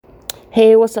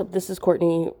Hey, what's up? This is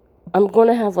Courtney. I'm going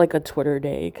to have like a Twitter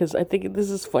day because I think this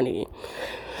is funny.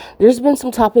 There's been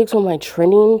some topics on my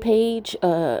trending page.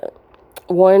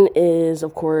 One is,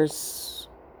 of course,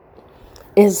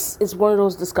 is one of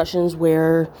those discussions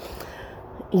where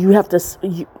you have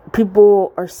to,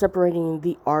 people are separating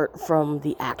the art from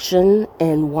the action,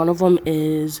 and one of them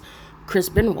is Chris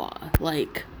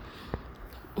Benoit,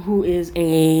 who is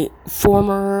a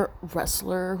former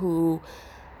wrestler who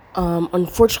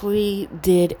unfortunately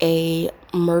did a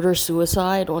murder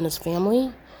suicide on his family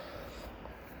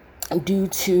due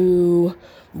to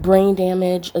brain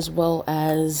damage as well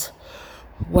as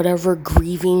whatever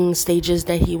grieving stages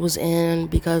that he was in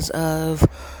because of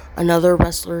another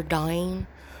wrestler dying.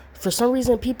 For some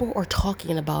reason, people are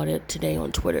talking about it today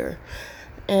on Twitter.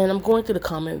 And I'm going through the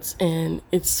comments and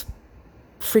it's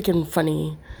freaking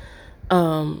funny.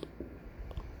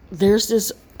 There's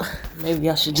this, maybe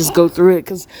I should just go through it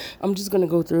because I'm just going to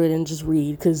go through it and just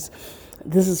read because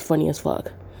this is funny as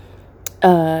fuck.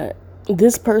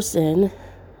 This person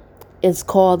is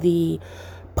called the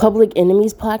Public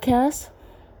Enemies Podcast.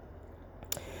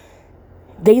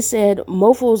 They said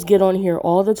mofos get on here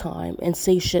all the time and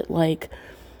say shit like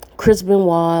Chris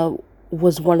Benoit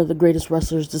was one of the greatest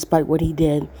wrestlers despite what he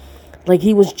did. Like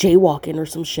he was jaywalking or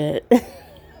some shit.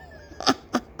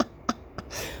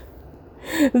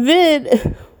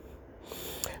 Then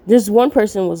this one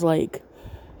person was like,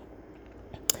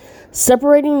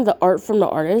 separating the art from the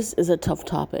artist is a tough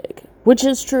topic, which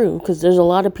is true because there's a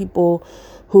lot of people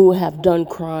who have done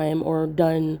crime or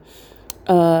done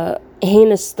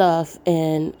heinous stuff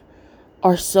and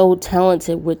are so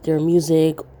talented with their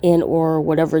music and or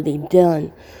whatever they've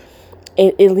done.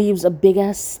 It leaves a big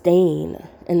ass stain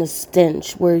and a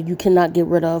stench where you cannot get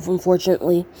rid of,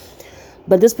 unfortunately.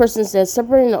 But this person says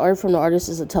separating the art from the artist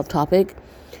is a tough topic.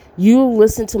 You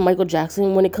listen to Michael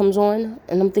Jackson when it comes on,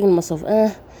 and I'm thinking to myself,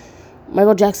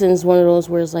 Michael Jackson is one of those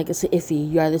where it's like it's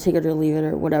iffy. You either take it or leave it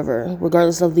or whatever,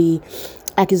 regardless of the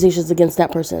accusations against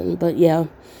that person. But yeah.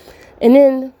 And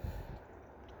then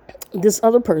this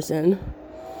other person,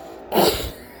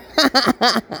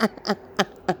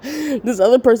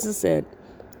 said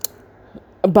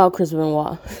about Chris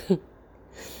Benoit.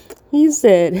 He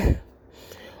said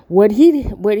what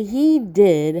he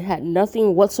did had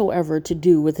nothing whatsoever to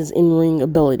do with his in-ring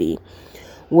ability.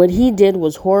 What he did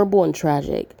was horrible and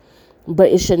tragic, but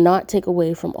it should not take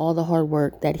away from all the hard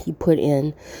work that he put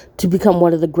in to become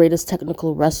one of the greatest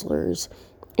technical wrestlers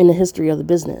in the history of the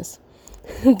business.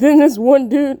 Then this one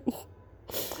dude,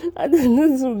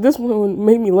 this one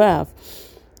made me laugh.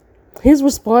 His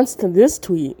response to this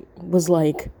tweet was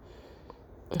like,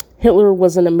 Hitler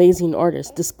was an amazing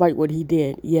artist despite what he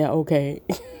did. Yeah, okay.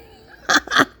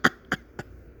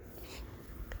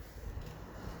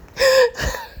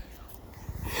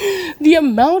 The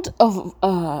amount of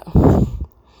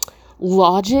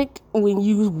logic when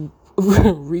you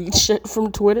read shit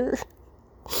from Twitter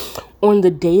on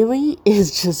the daily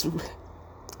is just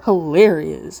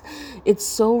hilarious. It's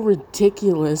so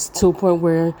ridiculous to a point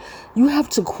where you have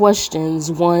to question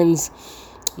one's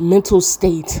mental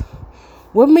state.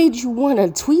 What made you want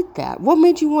to tweet that? What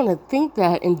made you want to think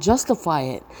that and justify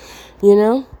it? You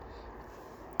know?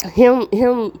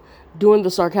 Him doing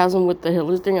the sarcasm with the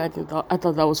Hitler thing, I thought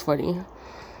that was funny.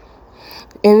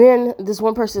 And then this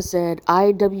one person said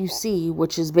IWC,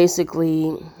 which is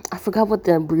basically, I forgot what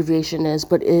the abbreviation is,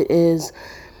 but it is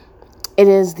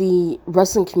the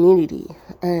wrestling community,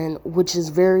 and which is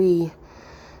very,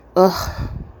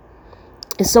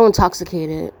 it's so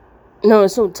intoxicated. No,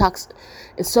 it's so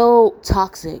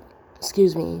toxic,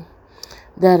 excuse me,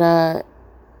 that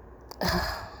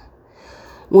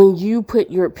when you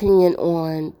put your opinion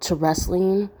on to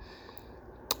wrestling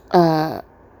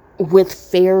with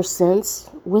fair sense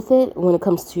with it, when it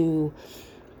comes to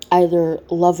either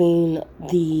loving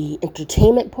the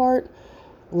entertainment part,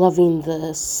 loving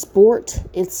the sport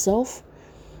itself,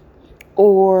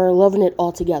 or loving it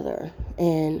all together.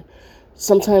 And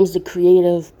sometimes the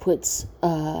creative puts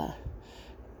a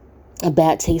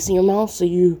bad taste in your mouth, so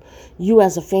you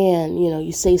as a fan,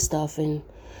 you say stuff, and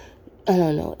I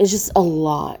don't know, it's just a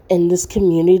lot. And this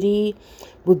community,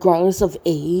 regardless of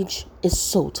age, is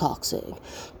so toxic.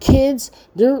 Kids,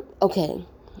 they're okay,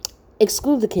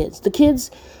 exclude the kids. The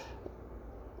kids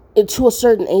to a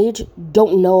certain age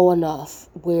don't know enough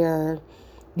where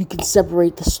you can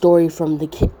separate the story from the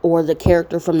kid or the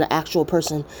character from the actual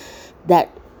person that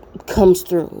comes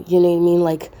through. You know what I mean?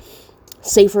 Like,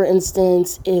 say for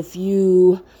instance, if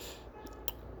you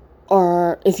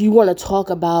want to talk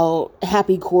about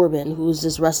Happy Corbin, who's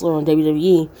this wrestler on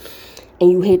WWE,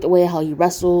 and you hate the way how he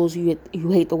wrestles, you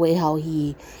hate the way how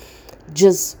he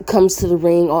just comes to the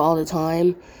ring all the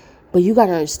time. But you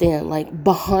gotta understand, like,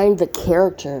 behind the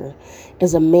character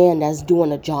is a man that's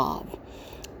doing a job.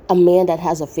 A man that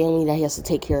has a family that he has to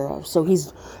take care of. So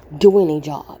he's doing a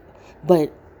job.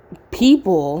 But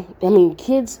people,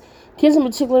 kids in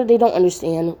particular, they don't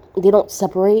understand. They don't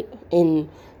separate, and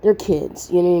they're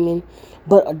kids, you know what I mean?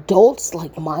 But adults,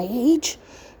 like my age,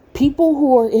 people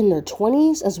who are in their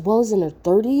 20s as well as in their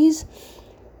 30s,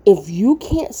 if you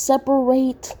can't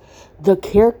separate the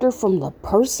character from the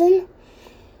person,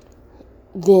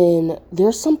 then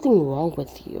there's something wrong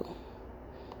with you.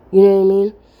 You know what I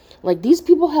mean? Like, these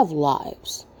people have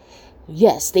lives.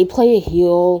 Yes, they play a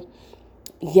heel.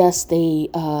 Yes, they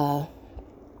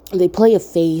play a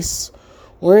face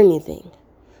or anything.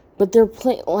 But they're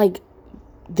playing, like,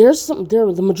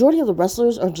 the majority of the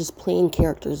wrestlers are just playing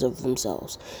characters of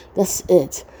themselves. That's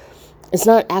it. It's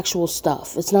not actual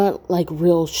stuff. It's not, like,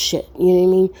 real shit. You know what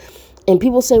I mean? And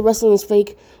people say wrestling is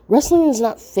fake. Wrestling is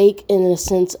not fake in the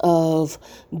sense of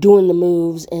doing the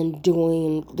moves and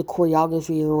doing the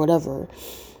choreography or whatever.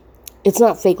 It's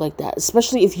not fake like that,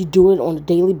 especially if you do it on a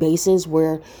daily basis,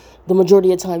 where the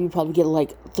majority of the time you probably get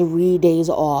like 3 days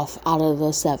off out of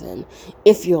the 7,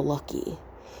 if you're lucky,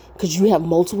 because you have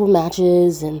multiple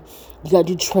matches and you gotta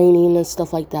do training and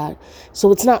stuff like that.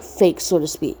 So it's not fake, so to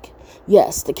speak.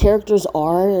 Yes, the characters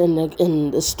are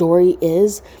and the story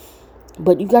is,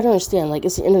 but you gotta understand, like,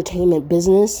 it's an entertainment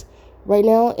business right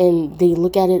now, and they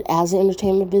look at it as an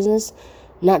entertainment business,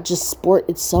 not just sport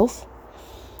itself.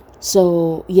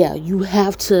 So yeah, you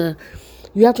have to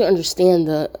understand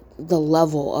the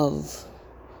level of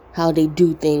how they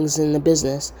do things in the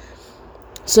business.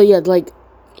 So yeah,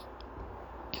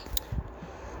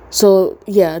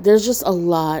 there's just a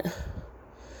lot.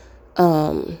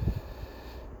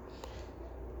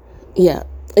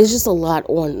 It's just a lot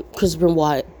on Chris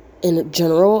Benoit in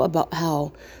general about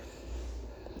how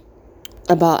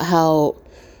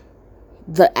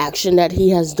the action that he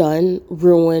has done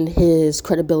ruined his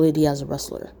credibility as a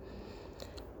wrestler.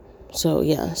 So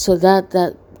yeah, so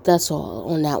that's all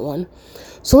on that one.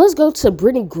 So let's go to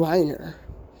Brittany Griner,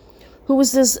 who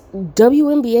was this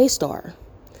WNBA star.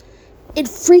 It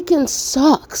freaking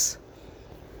sucks.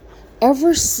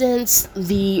 Ever since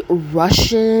the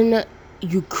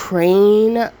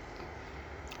Russian-Ukraine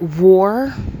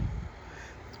war,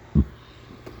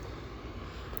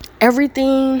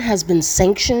 everything has been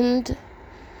sanctioned.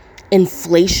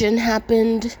 Inflation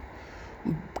happened.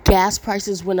 Gas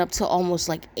prices went up to almost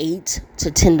like $8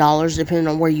 to $10, depending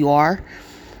on where you are,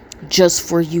 just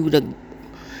for you to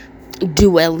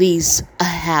do at least a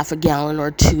half a gallon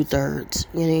or 2/3.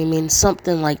 You know what I mean?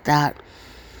 Something like that.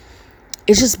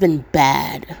 It's just been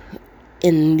bad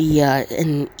in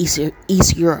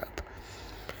East Europe.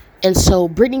 And so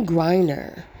Brittany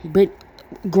Griner,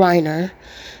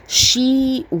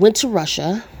 she went to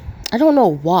Russia. I don't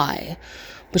know why,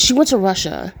 but she went to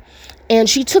Russia, and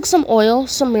she took some oil,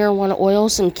 some marijuana oil,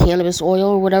 some cannabis oil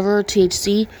or whatever,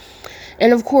 THC.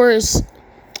 And of course,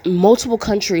 multiple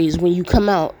countries, when you come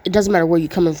out, it doesn't matter where you're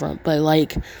coming from, but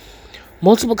like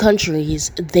multiple countries,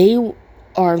 they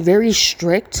are very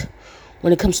strict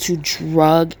when it comes to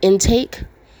drug intake.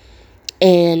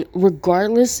 And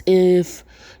regardless if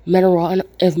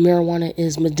marijuana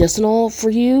is medicinal for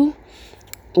you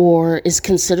or is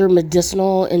considered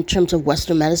medicinal in terms of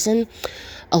Western medicine,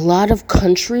 a lot of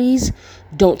countries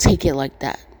don't take it like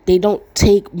that. They don't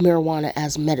take marijuana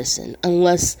as medicine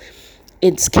unless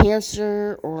it's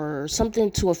cancer or something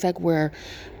to affect where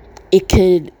it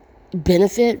could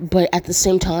benefit, but at the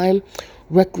same time,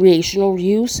 recreational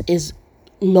use is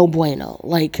no bueno.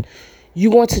 Like, you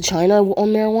going to China on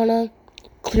marijuana,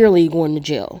 clearly you're going to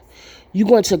jail. You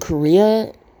going to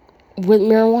Korea with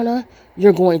marijuana,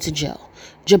 you're going to jail.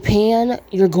 Japan,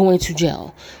 you're going to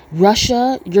jail.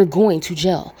 Russia, you're going to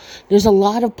jail. There's a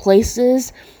lot of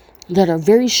places that are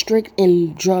very strict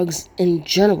in drugs in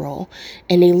general,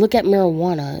 and they look at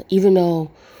marijuana, even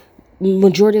though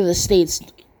majority of the states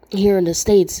here in the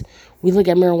States, we look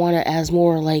at marijuana as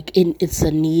more like it's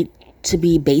a need to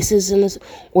be basis in this,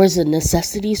 or it's a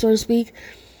necessity, so to speak.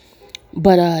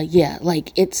 But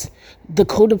like, it's the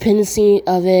codependency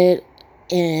of it,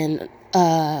 and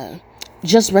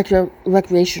just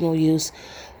recreational use.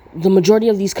 The majority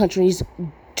of these countries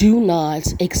do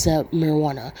not accept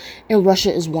marijuana, and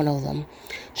Russia is one of them.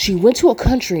 She went to a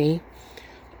country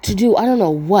to do, I don't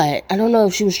know what. I don't know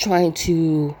if she was trying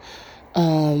to,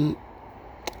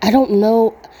 I don't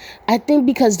know. I think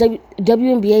because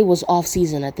WNBA was off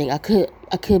season, I think.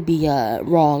 I could be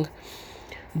wrong.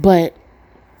 But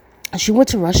she went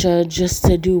to Russia just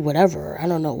to do whatever. I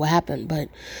don't know what happened, but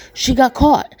she got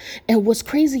caught. And what's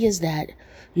crazy is that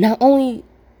not only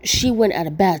she went at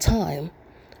a bad time.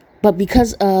 But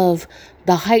because of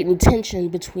the heightened tension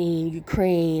between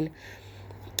Ukraine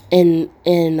and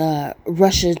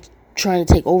Russia trying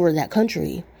to take over that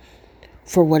country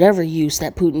for whatever use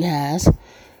that Putin has,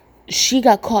 she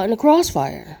got caught in the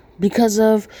crossfire because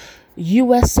of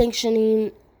U.S.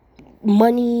 sanctioning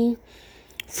money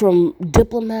from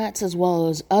diplomats as well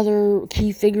as other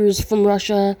key figures from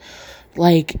Russia.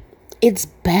 Like, it's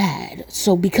bad.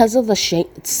 So because of the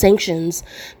sanctions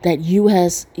that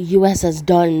U.S. has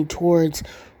done towards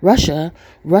Russia,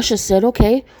 Russia said,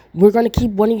 okay, we're going to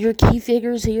keep one of your key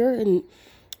figures here and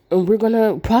we're going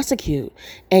to prosecute.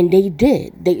 And they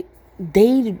did.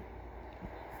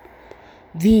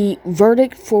 The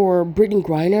verdict for Brittany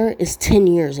Griner is 10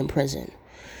 years in prison.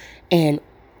 And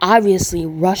obviously,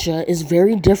 Russia is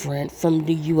very different from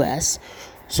the U.S.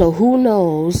 So who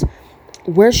knows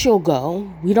where she'll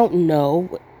go? We don't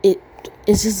know.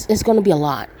 It's going to be a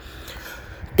lot.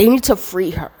 They need to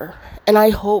free her. And I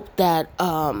hope that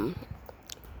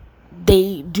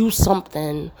they do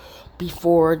something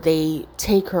before they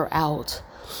take her out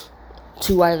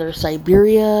to either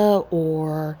Siberia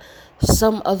or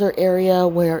some other area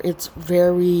where it's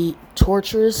very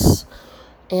torturous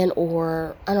and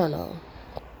or I don't know,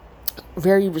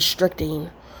 very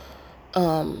restricting.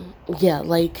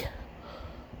 That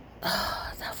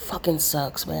fucking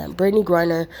sucks, man. Brittany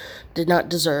Griner did not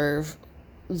deserve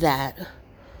that.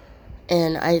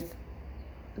 And I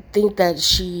think that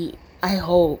I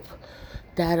hope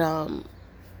that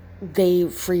they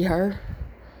free her.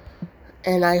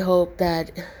 And I hope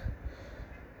that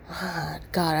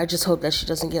God, I just hope that she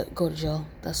doesn't go to jail.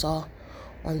 That's all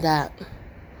on that.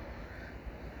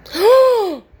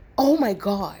 Oh my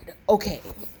God. Okay.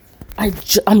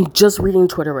 I'm just reading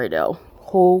Twitter right now.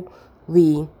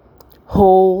 Holy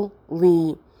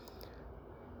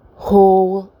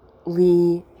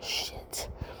shit.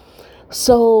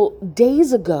 So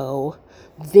days ago,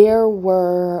 there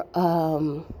were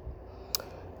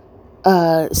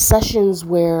sessions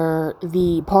where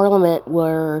the parliament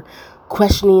were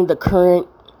questioning the current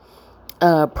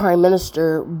Prime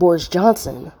Minister Boris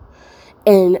Johnson.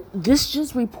 And this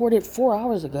just reported 4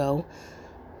 hours ago.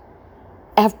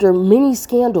 After many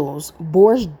scandals,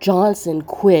 Boris Johnson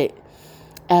quit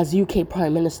as UK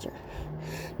Prime Minister.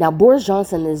 Now, Boris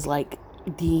Johnson is like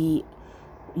the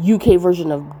UK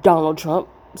version of Donald Trump,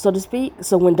 so to speak.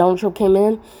 So when Donald Trump came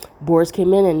in, Boris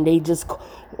came in, and they just,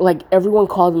 like, everyone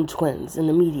called them twins in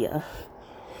the media.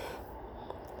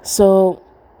 So,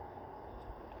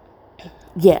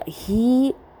 yeah,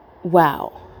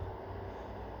 wow.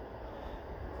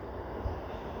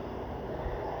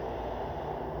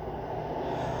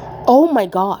 Oh my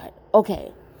God.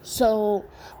 Okay. So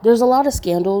there's a lot of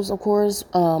scandals, of course.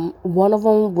 One of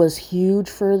them was huge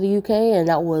for the UK, and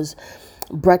that was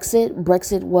Brexit.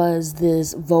 Brexit was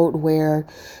this vote where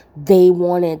they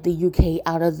wanted the UK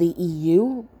out of the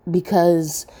EU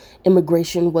because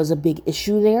immigration was a big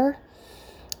issue there.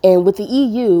 And with the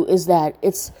EU is that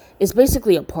it's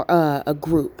basically a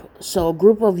group. So a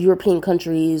group of European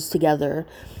countries together.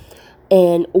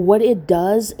 And what it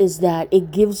does is that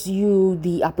it gives you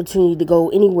the opportunity to go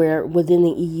anywhere within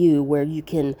the EU where you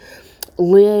can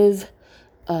live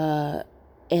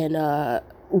and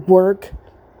work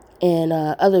and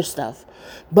other stuff.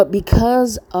 But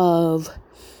because of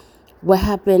what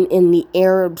happened in the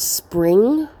Arab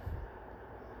Spring,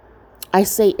 I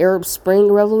say Arab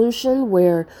Spring Revolution,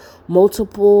 where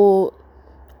multiple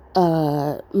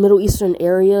Middle Eastern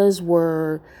areas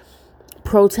were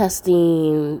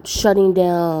protesting, shutting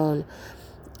down,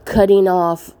 cutting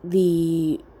off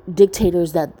the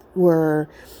dictators that were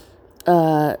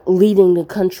leading the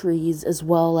countries, as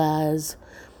well as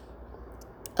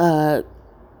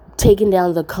taking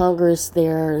down the Congress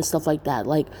there and stuff like that.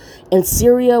 Like, and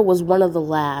Syria was one of the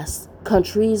last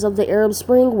countries of the Arab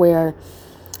Spring where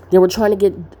they were trying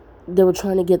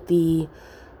to get the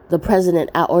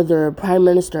president out, or the prime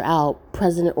minister out,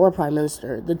 president or prime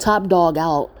minister, the top dog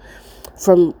out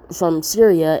from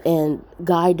Syria, and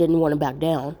Guy didn't want to back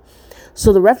down.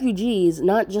 So the refugees,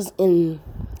 not just in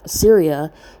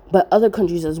Syria, but other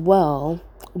countries as well,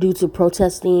 due to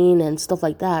protesting and stuff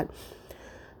like that,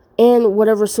 and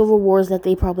whatever civil wars that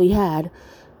they probably had,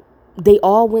 they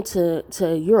all went to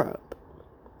Europe.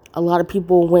 A lot of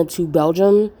people went to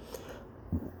Belgium,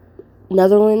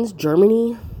 Netherlands,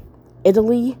 Germany,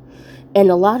 Italy,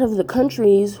 and a lot of the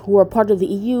countries who are part of the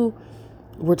EU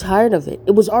were tired of it.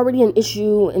 It was already an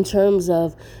issue in terms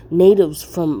of natives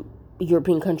from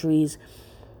European countries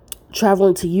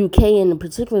traveling to UK in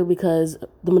particular, because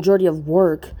the majority of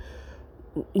work,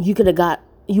 you could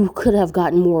have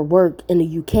gotten more work in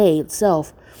the UK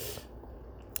itself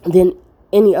than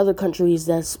any other countries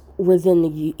that's within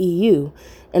the EU.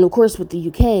 And of course, with the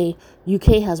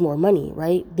UK has more money,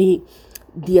 right? The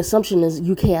assumption is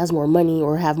UK has more money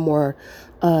or have more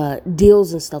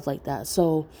deals and stuff like that.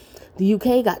 So the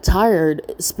UK got tired,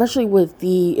 especially with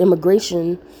the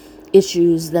immigration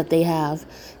issues that they have,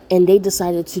 and they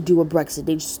decided to do a Brexit.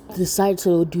 They just decided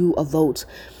to do a vote.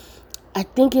 I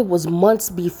think it was months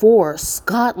before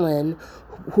Scotland,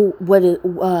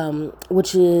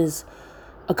 which is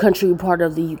a country part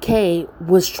of the UK,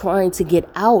 was trying to get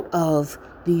out of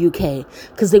the UK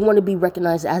because they want to be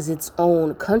recognized as its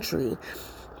own country.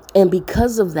 And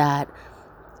because of that,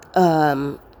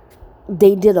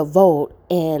 they did a vote,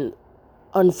 and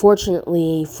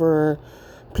unfortunately for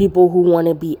people who want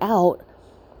to be out,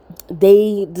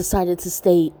 they decided to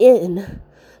stay in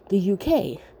the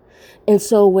UK. And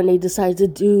so when they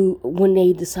decided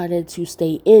to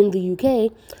stay in the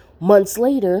UK, months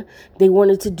later, they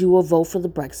wanted to do a vote for the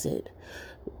Brexit.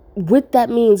 What that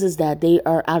means is that they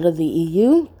are out of the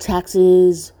EU.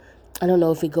 Taxes, I don't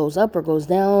know if it goes up or goes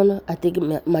down. I think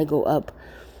it might go up.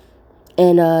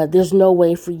 And there's no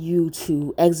way for you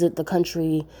to exit the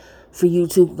country, for you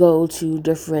to go to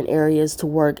different areas to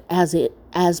work as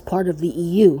part of the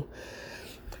EU.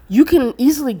 You can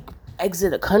easily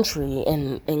exit a country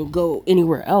and go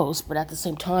anywhere else, but at the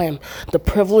same time, the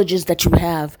privileges that you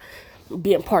have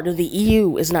being part of the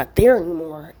EU is not there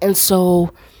anymore. And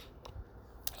so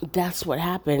that's what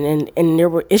happened. And there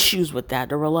were issues with that.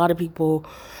 There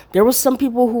were some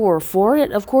people who were for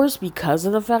it, of course, because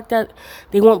of the fact that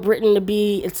they want Britain to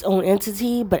be its own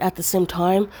entity. But at the same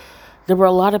time, there were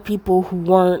a lot of people who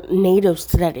weren't natives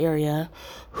to that area,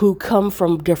 who come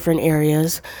from different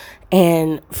areas.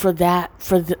 And for the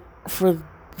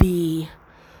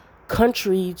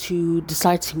country to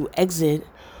decide to exit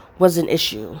was an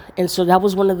issue. And so that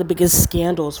was one of the biggest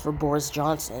scandals for Boris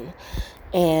Johnson.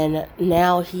 And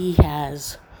now he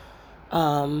has,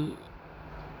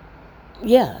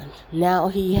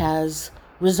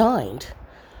 resigned.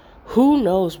 Who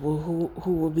knows who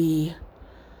will be,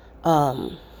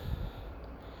 who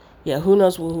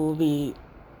knows who will be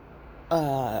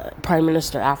prime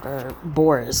minister after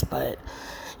Boris, but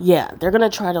yeah, they're gonna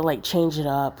try to change it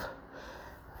up,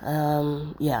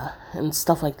 and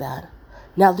stuff like that.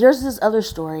 Now there's this other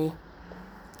story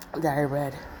that I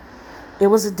read. It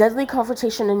was a deadly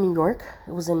confrontation in New York.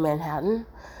 It was in Manhattan,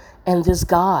 and this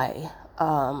guy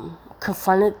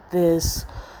confronted this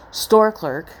store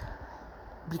clerk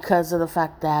because of the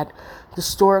fact that the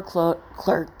store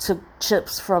clerk took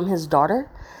chips from his daughter,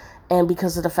 and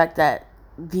because of the fact that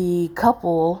the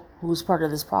couple who was part of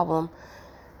this problem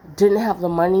didn't have the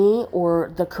money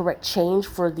or the correct change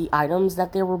for the items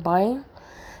that they were buying.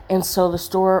 And so the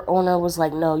store owner was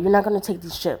like, no, you're not going to take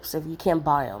these chips if you can't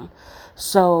buy them.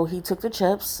 So he took the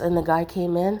chips, and the guy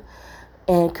came in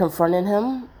and confronted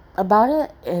him about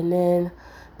it. And then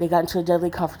they got into a deadly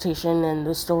confrontation, and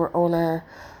the store owner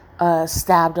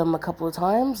stabbed him a couple of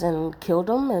times and killed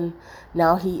him. And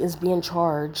now he is being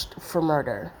charged for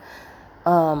murder.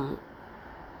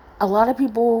 A lot of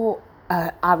people,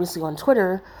 obviously on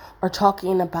Twitter, are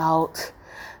talking about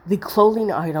the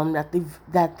clothing item that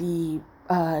the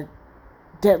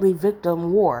deadly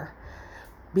victim wore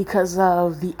because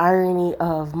of the irony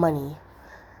of money.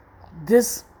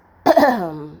 The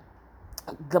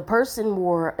person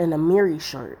wore an Amiri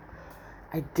shirt.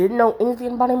 I didn't know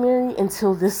anything about Amiri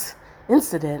until this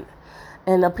incident,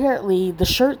 and apparently the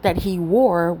shirt that he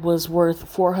wore was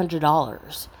worth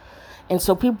 $400. And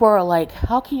so people are like,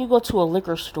 how can you go to a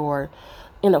liquor store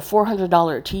in a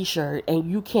 $400 t-shirt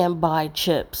and you can't buy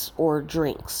chips or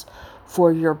drinks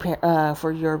for your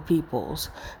peoples?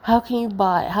 How can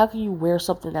you wear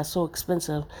something that's so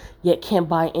expensive yet can't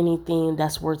buy anything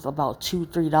that's worth about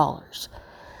 $2-3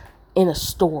 in a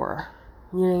store?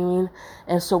 You know what I mean?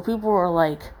 And so people are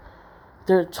like,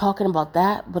 they're talking about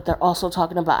that, but they're also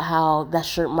talking about how that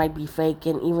shirt might be fake,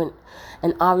 and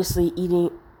obviously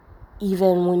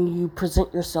even when you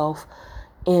present yourself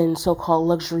in so-called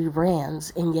luxury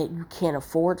brands and yet you can't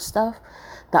afford stuff,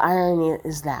 the irony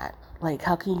is that,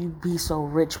 how can you be so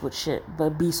rich with shit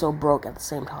but be so broke at the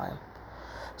same time?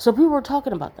 So people were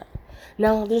talking about that.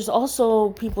 Now there's also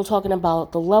people talking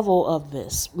about the level of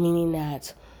this, meaning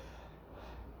that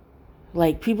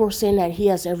people are saying that he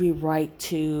has every right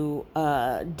to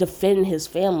defend his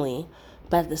family,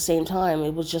 but at the same time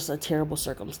it was just a terrible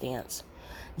circumstance.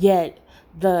 Yet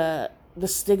the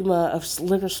stigma of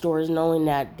liquor stores, knowing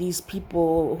that these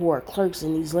people who are clerks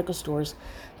in these liquor stores,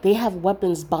 they have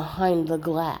weapons behind the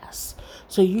glass.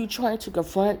 So you trying to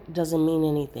confront doesn't mean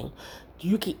anything.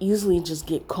 you could easily just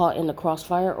get caught in the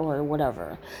crossfire or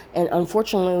whatever. And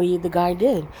unfortunately, the guy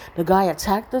did. The guy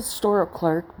attacked the store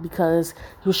clerk because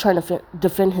he was trying to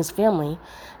defend his family,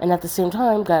 and at the same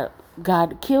time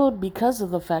got killed because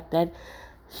of the fact that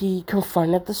he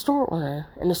confronted the store owner,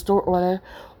 and the store owner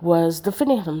was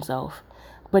defending himself.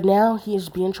 But now he is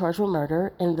being charged with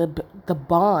murder, and the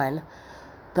bond,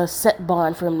 the set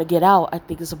bond for him to get out, I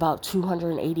think is about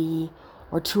 $280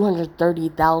 or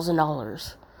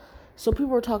 $230,000. So people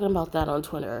were talking about that on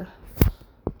Twitter.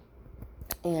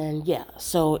 And yeah,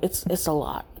 so it's a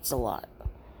lot. It's a lot.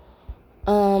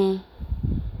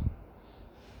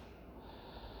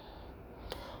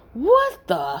 What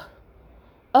the?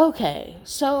 Okay,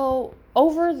 so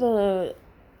over the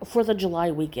 4th of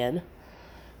July weekend,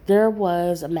 there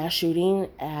was a mass shooting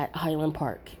at Highland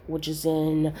Park, which is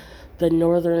in the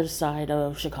northern side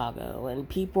of Chicago. And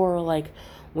people are like,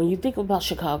 when you think about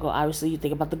Chicago, obviously you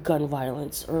think about the gun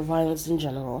violence or violence in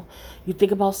general. You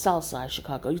think about South Side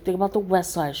Chicago. You think about the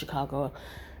West Side Chicago,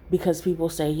 because people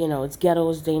say, it's ghetto,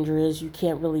 it's dangerous. You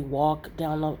can't really walk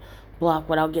down the block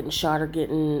without getting shot or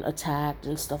getting attacked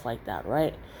and stuff like that,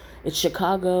 right? It's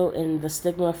Chicago, and the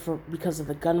stigma because of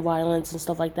the gun violence and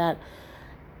stuff like that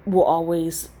will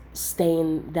always stay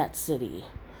in that city.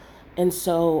 And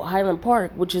so Highland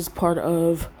Park, which is part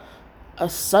of a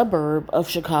suburb of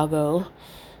Chicago,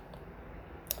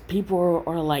 people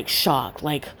are like shocked,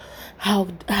 like how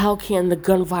can the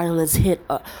gun violence hit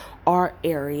our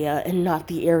area and not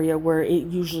the area where it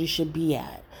usually should be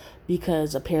at?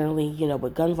 Because apparently,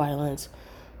 with gun violence,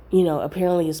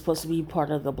 apparently it's supposed to be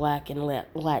part of the black and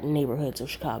Latin neighborhoods of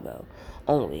Chicago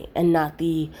only, and not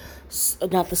the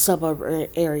suburb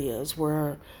areas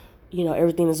where,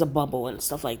 everything is a bubble and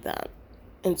stuff like that.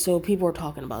 And so people are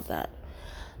talking about that.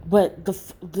 But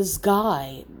this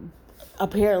guy,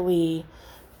 apparently,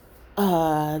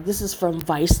 this is from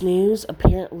Vice News,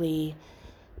 apparently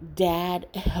dad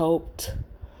helped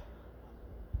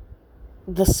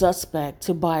the suspect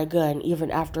to buy a gun even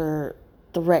after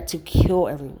threat to kill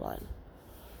everyone.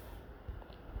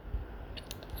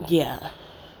 Yeah.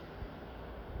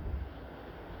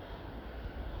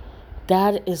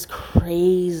 That is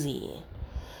crazy.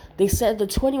 They said the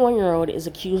 21-year-old is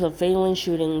accused of fatally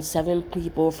shooting 7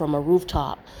 people from a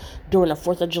rooftop during a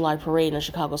 4th of July parade in a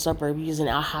Chicago suburb using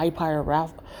a high-power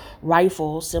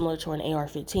rifle similar to an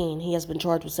AR-15. He has been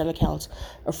charged with 7 counts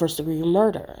of first-degree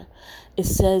murder. It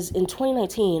says in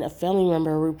 2019, a family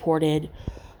member reported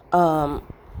Robert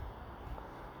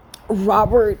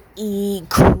E.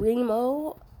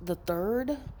 Crimo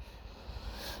III.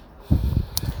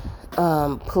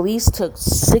 Police took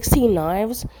 16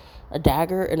 knives, a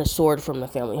dagger, and a sword from the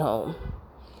family home.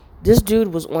 This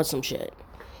dude was on some shit.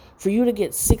 For you to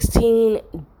get 16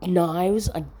 knives,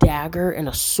 a dagger, and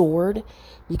a sword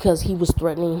because he was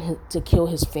threatening to kill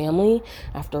his family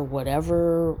after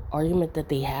whatever argument that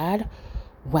they had,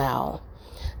 wow.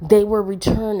 They were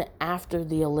returned after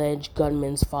the alleged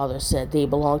gunman's father said they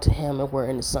belonged to him and were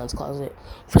in his son's closet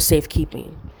for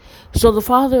safekeeping. So the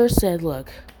father said,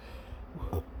 look,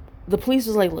 the police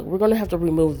was like, look, we're going to have to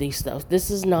remove these stuff. This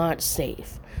is not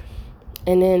safe.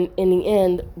 And then in the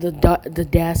end, the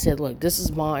dad said, look, this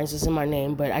is mine. This is in my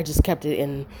name, but I just kept it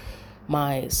in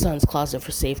my son's closet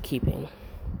for safekeeping.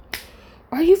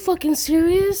 Are you fucking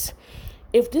serious?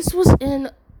 If this was in,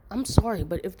 I'm sorry,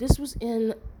 but if this was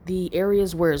in the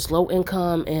areas where it's low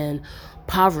income and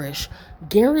impoverished,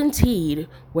 guaranteed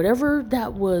whatever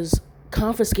that was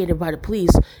confiscated by the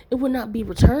police, it would not be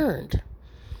returned.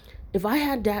 If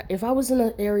I was in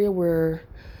an area where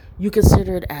you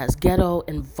consider it as ghetto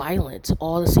and violent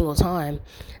all the single time,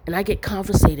 and I get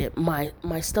confiscated, my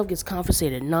stuff gets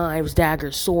confiscated, knives,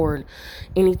 daggers, sword,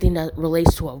 anything that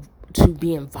relates to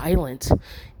being violent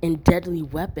and deadly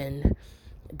weapon,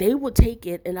 they would take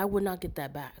it and I would not get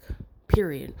that back.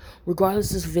 Period.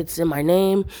 Regardless if it's in my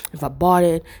name, if I bought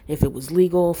it, if it was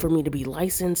legal for me to be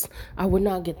licensed, I would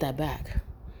not get that back.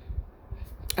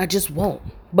 I just won't.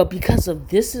 But because of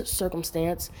this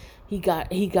circumstance, he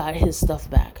got his stuff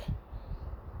back.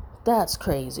 That's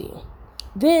crazy.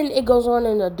 Then it goes on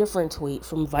in a different tweet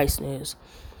from Vice News.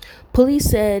 Police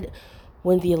said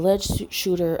when the alleged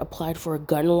shooter applied for a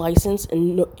gun license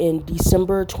in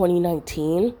December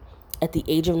 2019, at the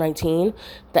age of 19,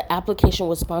 the application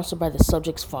was sponsored by the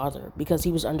subject's father because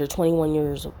he was under 21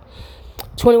 years of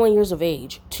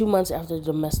age, 2 months after the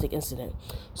domestic incident.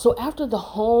 So after the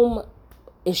home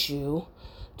issue,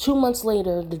 2 months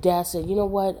later, the dad said, you know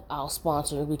what, I'll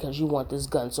sponsor because you want this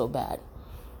gun so bad.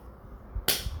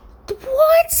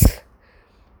 What?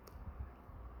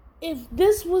 If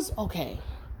this was, okay,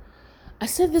 I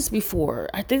said this before,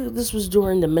 I think this was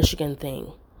during the Michigan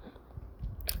thing.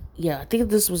 yeah, I think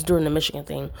this was during the Michigan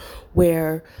thing,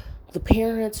 where the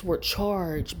parents were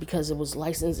charged because it was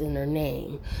licensed in their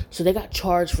name. So they got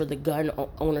charged for the gun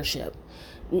ownership,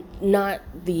 not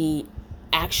the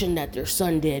action that their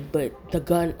son did, but the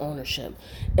gun ownership.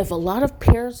 If a lot of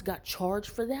parents got charged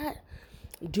for that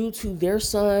due to their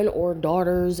son or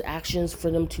daughter's actions for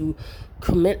them to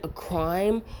commit a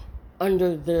crime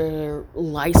under their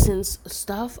license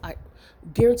stuff, I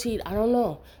guaranteed, I don't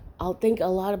know. I think a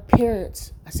lot of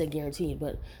parents, I say guaranteed,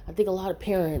 but I think a lot of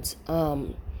parents,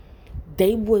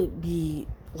 they would be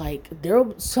like, there.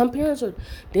 Some parents are,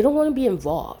 they don't want to be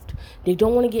involved. They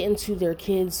don't want to get into their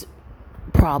kids'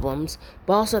 problems,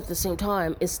 but also at the same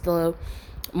time, it's the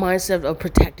mindset of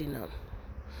protecting them.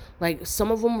 Like some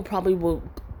of them probably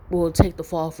will take the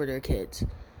fall for their kids.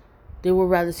 They would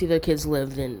rather see their kids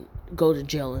live than go to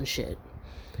jail and shit.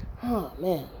 Oh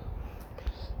man,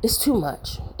 it's too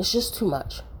much. It's just too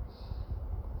much.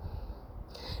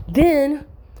 Then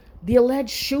the alleged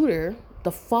shooter,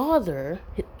 the father,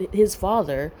 his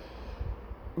father,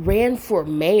 ran for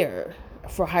mayor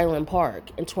for Highland Park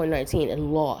in 2019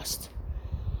 and lost.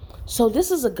 So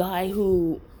this is a guy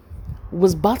who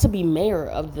was about to be mayor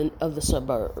of the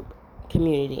suburb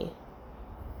community.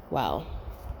 Wow.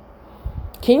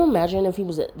 Can you imagine if he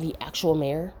was the actual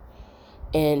mayor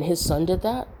and his son did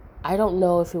that? I don't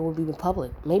know if it would be in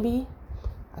public. Maybe.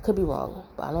 I could be wrong,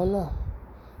 but I don't know.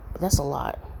 But that's a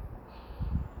lot.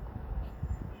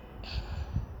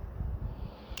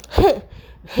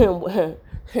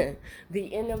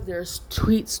 The end of their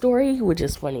tweet story, which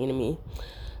is funny to me.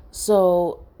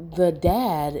 So the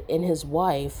dad and his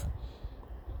wife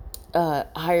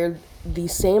hired the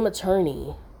same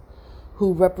attorney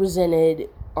who represented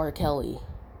R. Kelly.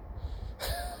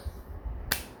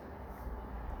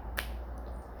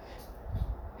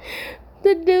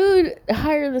 The dude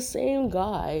hired the same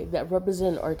guy that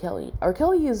represented R. Kelly. R.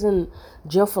 Kelly is in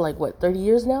jail for 30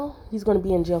 years now? He's going to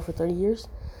be in jail for 30 years.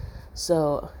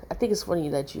 So I think it's funny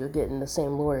that you're getting the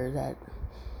same lawyer that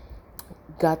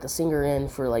got the singer in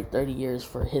for 30 years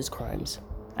for his crimes.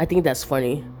 I think that's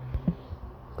funny.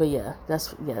 But yeah,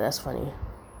 that's funny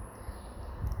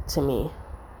to me.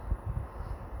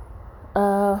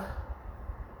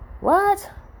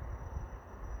 What?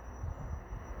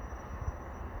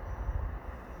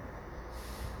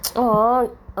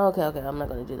 Oh, okay, I'm not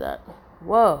gonna do that.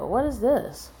 Whoa, what is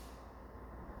this?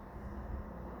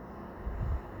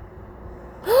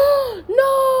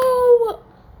 No!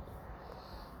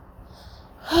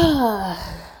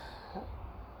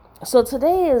 So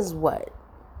today is what?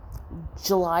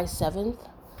 July 7th?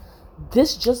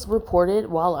 This just reported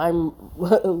while I'm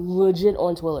legit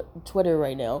on Twitter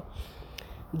right now.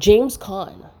 James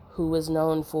Caan, who is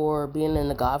known for being in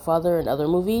The Godfather and other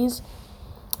movies,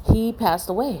 he passed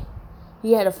away.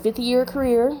 He had a 50-year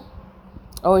career.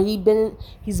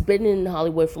 He's been in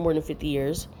Hollywood for more than 50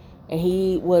 years. And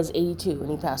he was 82 and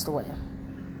he passed away.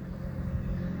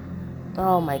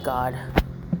 Oh my God.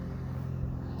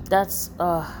 That's,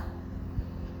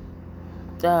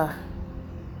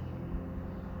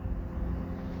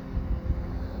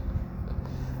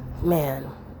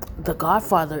 man, The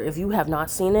Godfather, if you have not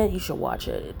seen it, you should watch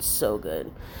it. It's so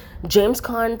good. James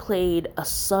Caan played a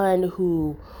son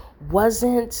who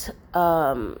wasn't,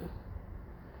 I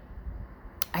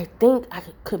think, I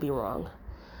could be wrong.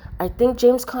 I think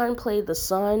James Caan played the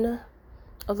son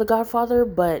of The Godfather,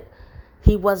 but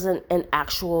he wasn't an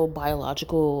actual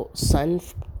biological son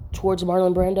towards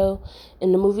Marlon Brando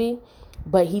in the movie.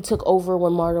 But he took over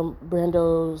when Marlon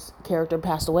Brando's character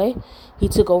passed away. He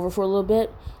took over for a little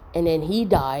bit, and then he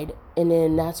died, and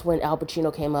then that's when Al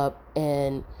Pacino came up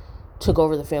and took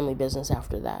over the family business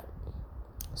after that.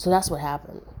 So that's what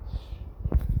happened.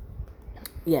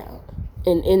 Yeah,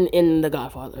 in The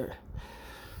Godfather.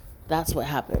 That's what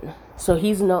happened. So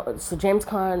James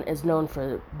Caan is known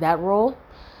for that role,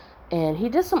 and he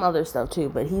did some other stuff too,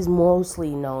 but he's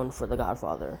mostly known for The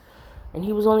Godfather, and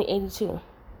he was only 82.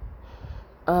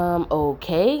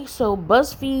 Okay, so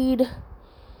BuzzFeed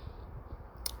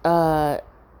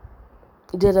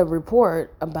did a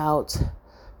report about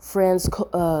Friends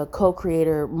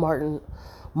co-creator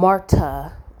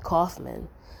Marta Kauffman.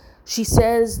 She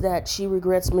says that she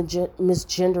regrets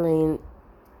misgendering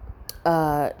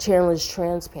Chandler's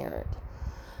transparent.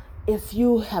 If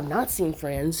you have not seen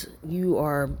Friends, you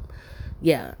are,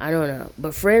 I don't know.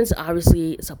 But Friends,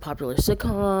 obviously, it's a popular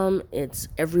sitcom. It's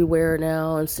everywhere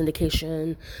now in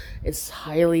syndication. It's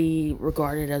highly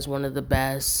regarded as one of the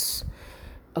best,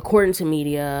 according to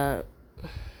media.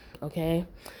 Okay?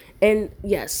 And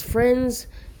yes, Friends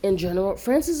in general,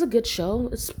 Friends is a good show.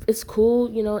 It's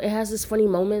cool, it has its funny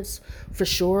moments for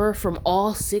sure from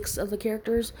all 6 of the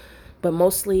characters. but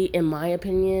mostly, in my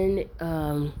opinion,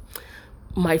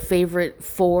 my favorite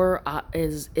four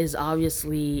is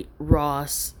obviously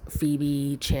Ross,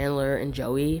 Phoebe, Chandler, and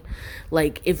Joey.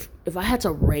 Like if I had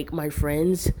to rank my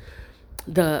friends,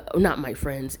 the not my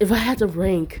friends, if I had to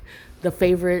rank the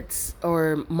favorites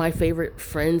or my favorite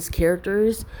friends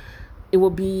characters, it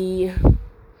would be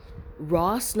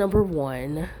Ross number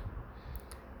 1,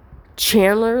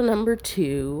 Chandler number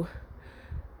 2,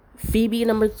 Phoebe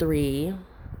number 3,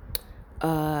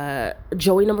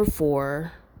 Joey number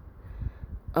 4.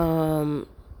 I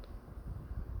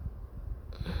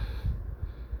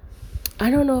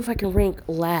don't know if I can rank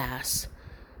last,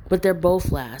 but they're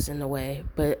both last in a way.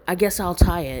 But I guess I'll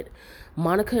tie it.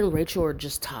 Monica and Rachel are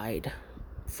just tied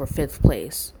for 5th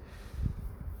place.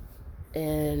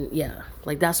 And yeah,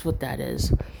 like that's what that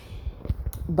is.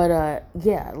 But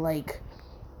yeah, like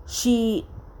she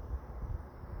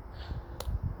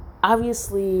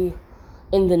obviously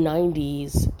in the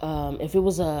 90s, if it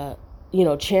was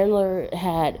Chandler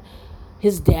had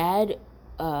his dad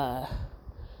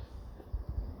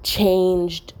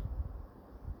changed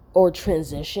or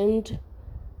transitioned,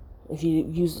 if you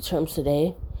use the terms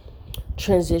today,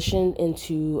 transitioned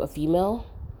into a female.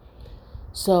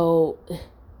 So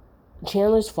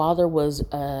Chandler's father was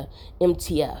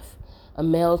MTF, a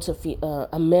male to female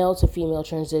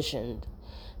transitioned,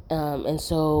 and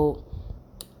so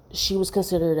she was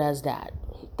considered as that.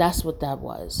 That's what that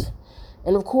was,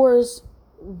 and of course,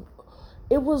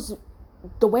 it was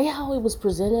the way how it was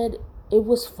presented. It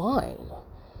was fine,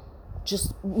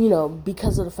 just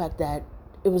because of the fact that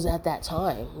it was at that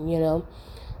time,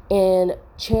 and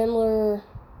Chandler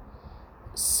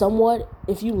somewhat,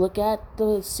 if you look at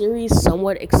the series,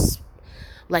 somewhat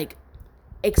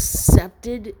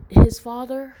accepted his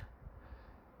father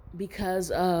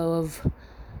because of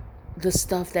the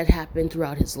stuff that happened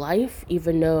throughout his life,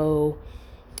 even though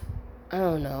I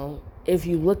don't know, if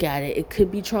you look at it, it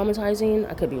could be traumatizing.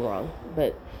 I could be wrong,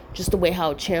 but just the way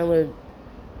how Chandler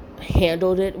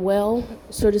handled it well,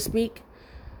 so to speak,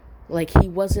 like he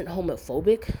wasn't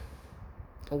homophobic,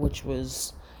 which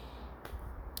was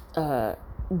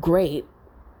great,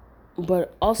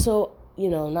 but also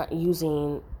not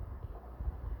using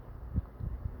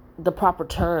the proper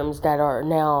terms that are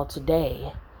now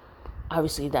today.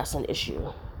 Obviously that's an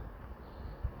issue.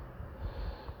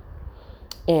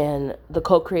 And the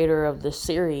co-creator of the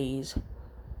series,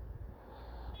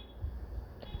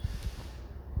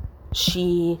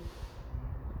 she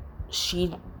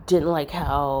didn't like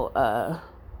how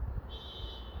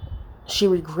she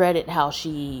regretted how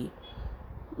she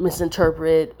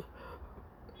misinterpreted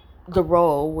the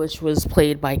role, which was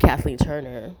played by Kathleen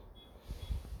Turner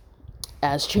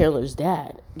as Chandler's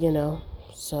dad,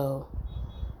 so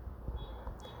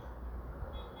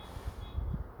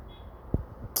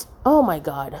oh my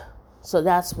god. So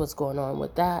that's what's going on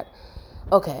with that.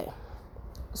 Okay,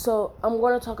 so I'm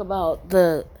going to talk about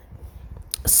the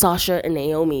Sasha and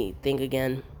Naomi thing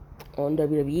again on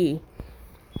WWE.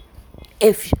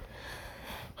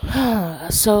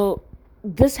 So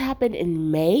this happened in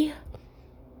May,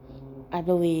 I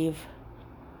believe,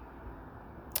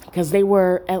 because they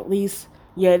were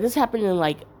this happened in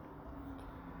like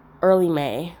early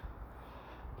May,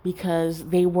 because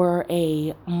they were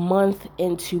a month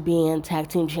into being tag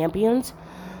team champions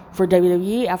for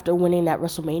WWE after winning that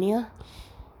WrestleMania.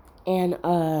 And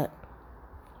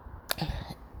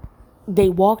they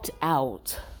walked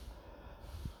out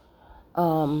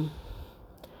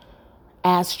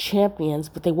as champions,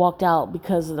 but they walked out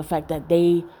because of the fact that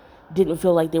they didn't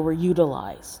feel like they were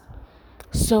utilized.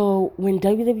 So when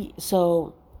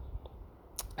WWE,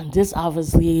 this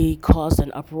obviously caused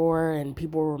an uproar and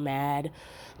people were mad.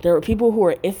 There were people who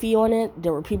were iffy on it.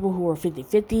 There were people who were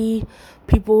 50-50.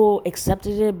 People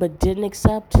accepted it but didn't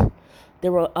accept.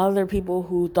 There were other people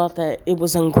who thought that it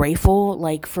was ungrateful.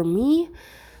 Like for me,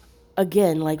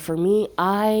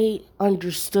 I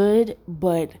understood,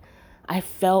 but I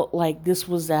felt like this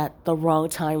was at the wrong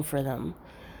time for them,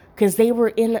 because they were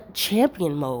in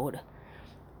champion mode.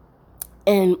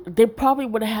 And they probably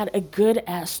would have had a good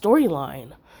ass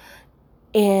storyline.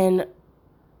 And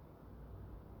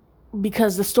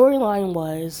because the storyline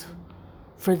was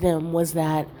for them was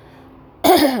that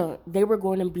they were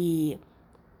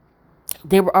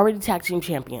already tag team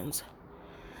champions.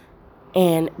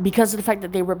 And because of the fact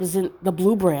that they represent the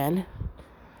blue brand,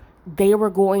 they were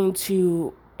going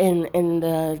to, and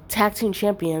the tag team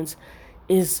champions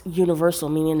is universal,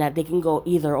 meaning that they can go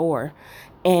either or.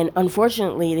 And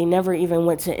unfortunately, they never even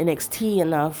went to NXT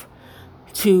enough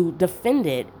to defend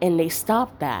it, and they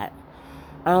stopped that.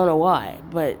 I don't know why,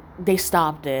 but they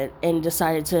stopped it and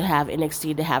decided to have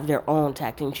NXT to have their own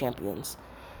tag team champions.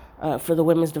 for the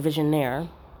women's division there.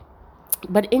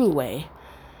 But anyway,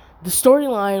 the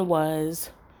storyline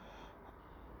was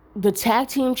the tag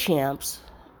team champs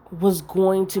was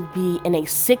going to be in a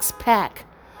six-pack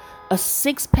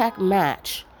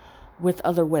match with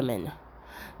other women.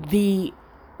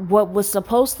 What was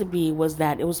supposed to be was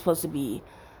that it was supposed to be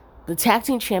the tag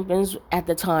team champions at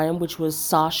the time, which was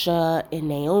Sasha and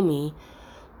Naomi,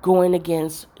 going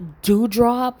against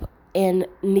Doudrop and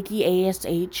Nikki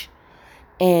ASH,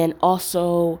 and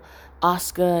also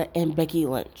Asuka and Becky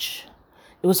Lynch.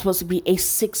 It was supposed to be a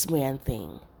 6-man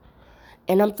thing.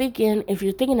 And I'm thinking, if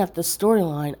you're thinking of the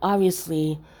storyline,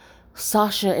 obviously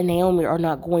Sasha and Naomi are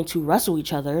not going to wrestle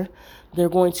each other. They're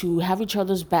going to have each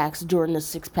other's backs during the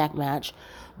 6-pack match,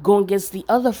 go against the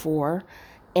other 4,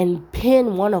 and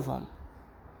pin one of them.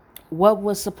 What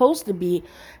was supposed to be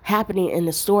happening in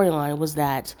the storyline was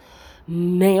that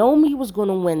Naomi was going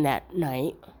to win that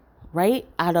night, right?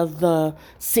 Out of the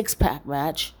 6-pack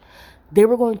match. They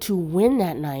were going to win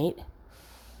that night.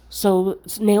 So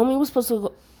Naomi was supposed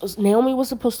to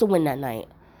win that night.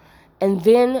 And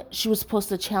then she was supposed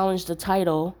to challenge the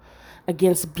title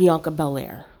against Bianca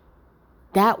Belair.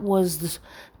 That was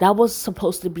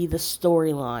supposed to be the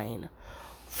storyline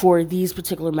for these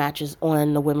particular matches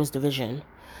on the women's division.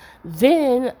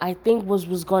 Then I think what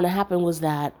was going to happen was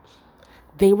that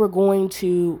they were going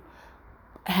to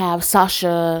have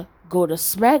Sasha go to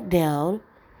SmackDown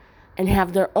and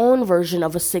have their own version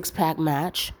of a 6-pack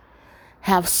match,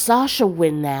 have Sasha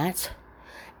win that,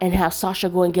 and have Sasha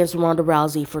go against Ronda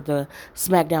Rousey for the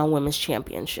SmackDown Women's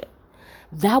Championship.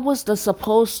 That was the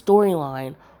supposed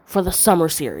storyline for the Summer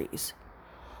Series,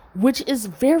 which is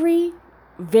very,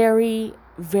 very,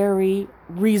 very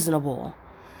reasonable.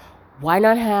 Why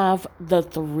not have the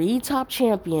 3 top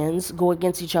champions go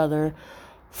against each other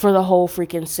for the whole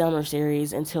freaking Summer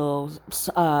Series until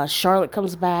Charlotte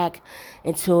comes back,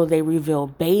 until they reveal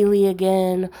Bayley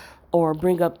again, or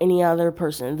bring up any other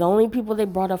person. The only people they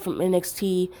brought up from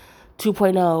NXT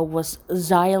 2.0 was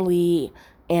Xia Li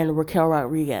and Raquel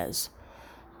Rodriguez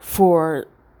from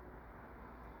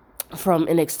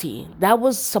NXT. That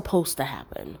was supposed to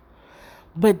happen.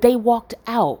 But they walked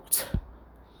out.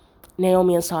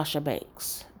 Naomi and Sasha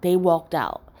Banks. They walked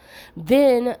out.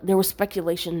 Then there was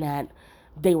speculation that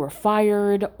they were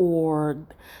fired or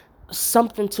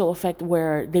something to effect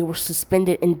where they were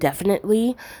suspended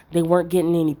indefinitely. They weren't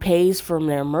getting any pays from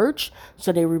their merch,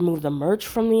 so they removed the merch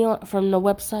from the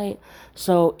website.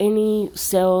 So any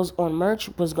sales on merch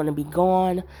was going to be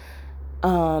gone.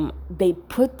 They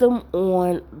put them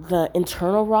on the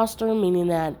internal roster, meaning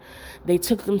that they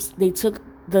took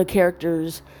the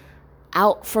characters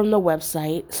out from the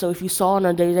website. So if you saw on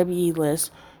our WWE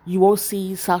list, you won't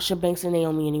see Sasha Banks and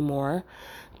Naomi anymore.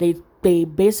 They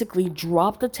basically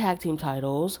dropped the tag team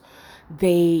titles.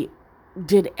 They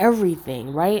did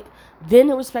everything, right? Then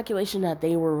there was speculation that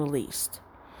they were released.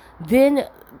 Then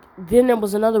there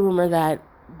was another rumor that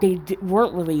they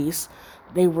weren't released.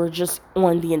 They were just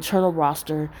on the internal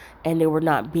roster and they were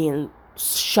not being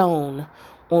shown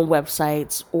on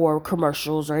websites or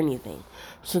commercials or anything.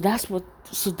 So that's what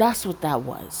that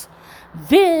was.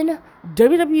 Then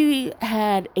WWE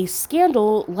had a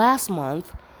scandal last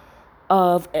month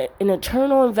of an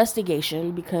internal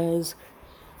investigation because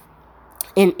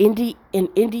an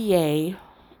NDA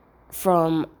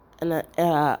from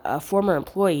a former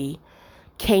employee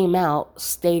came out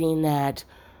stating that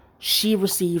she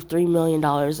received $3 million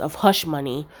of hush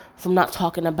money from not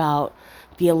talking about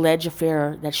the alleged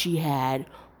affair that she had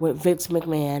with Vince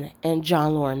McMahon and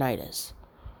John Laurinaitis,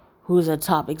 who is a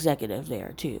top executive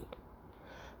there too.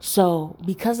 So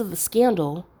because of the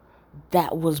scandal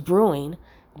that was brewing,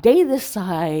 they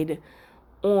decide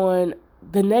on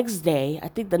the next day, I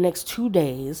think the next 2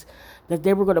 days, that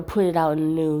they were going to put it out in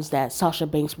the news that Sasha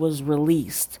Banks was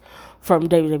released from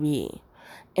WWE.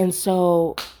 And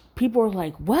so people were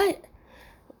like, what?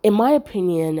 In my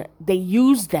opinion, they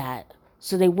used that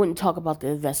so they wouldn't talk about the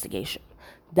investigation.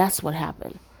 That's what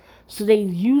happened. So they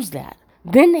used that.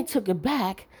 Then they took it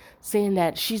back, saying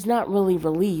that she's not really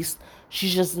released.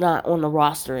 She's just not on the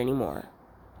roster anymore.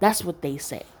 That's what they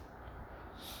say.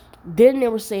 Then they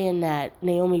were saying that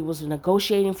Naomi was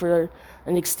negotiating for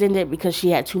an extended because she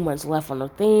had 2 months left on her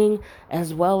thing,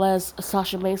 as well as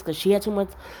Sasha Banks because she had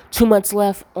 2 months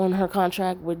left on her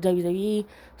contract with WWE,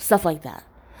 stuff like that.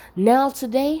 Now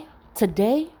today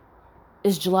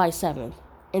is July 7th,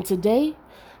 and today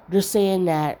they're saying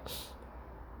that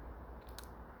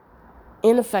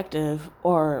effectively,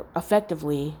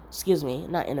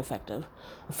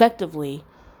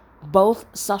 both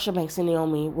Sasha Banks and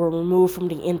Naomi were removed from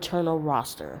the internal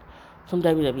roster from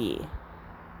WWE.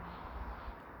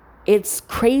 It's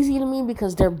crazy to me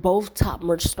because they're both top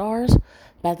merch stars,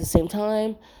 but at the same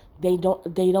time, they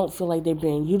don't feel like they're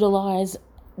being utilized,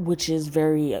 which is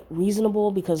very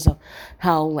reasonable because of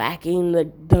how lacking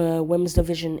the women's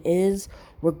division is,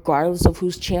 regardless of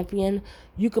who's champion.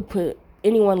 You could put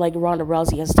anyone like Ronda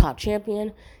Rousey as top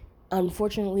champion.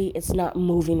 Unfortunately, it's not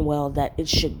moving well that it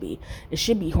should be. It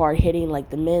should be hard hitting like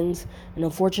the men's, and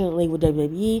unfortunately with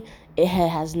WWE, it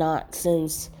has not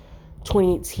since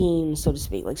 2018, so to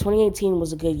speak. Like 2018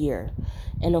 was a good year,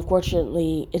 and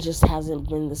unfortunately, it just hasn't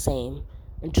been the same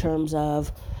in terms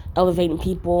of elevating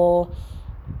people,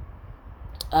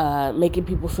 making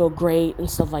people feel great and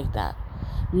stuff like that.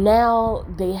 Now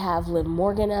they have Liv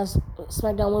Morgan as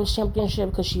SmackDown Women's Championship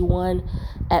because she won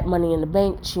at Money in the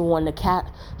Bank. She won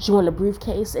the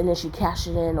briefcase, and then she cashed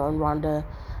it in on Ronda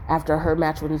after her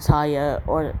match with Natalya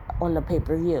or on the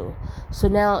pay-per-view. So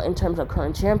now, in terms of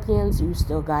current champions, you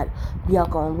still got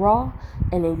Bianca on Raw,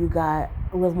 and then you got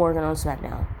Liv Morgan on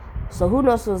SmackDown. So who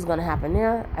knows what's going to happen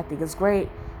there? I think it's great.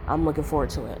 I'm looking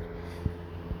forward to it.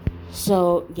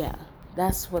 So yeah,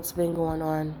 that's what's been going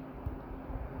on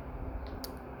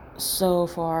so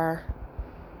far.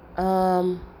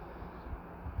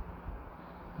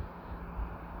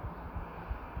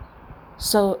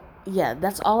 So yeah,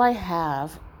 that's all I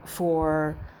have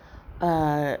for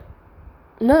uh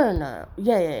no.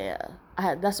 Yeah.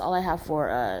 That's all I have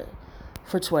for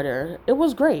Twitter. It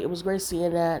was great. It was great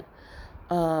seeing that,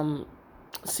 um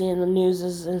seeing the news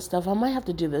and stuff. I might have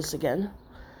to do this again.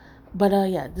 But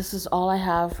yeah, this is all I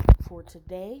have for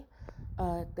today.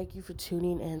 Thank you for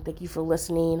tuning in. Thank you for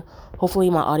listening. Hopefully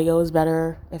my audio is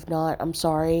better. If not, I'm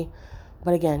sorry.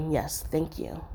 But again, yes, thank you.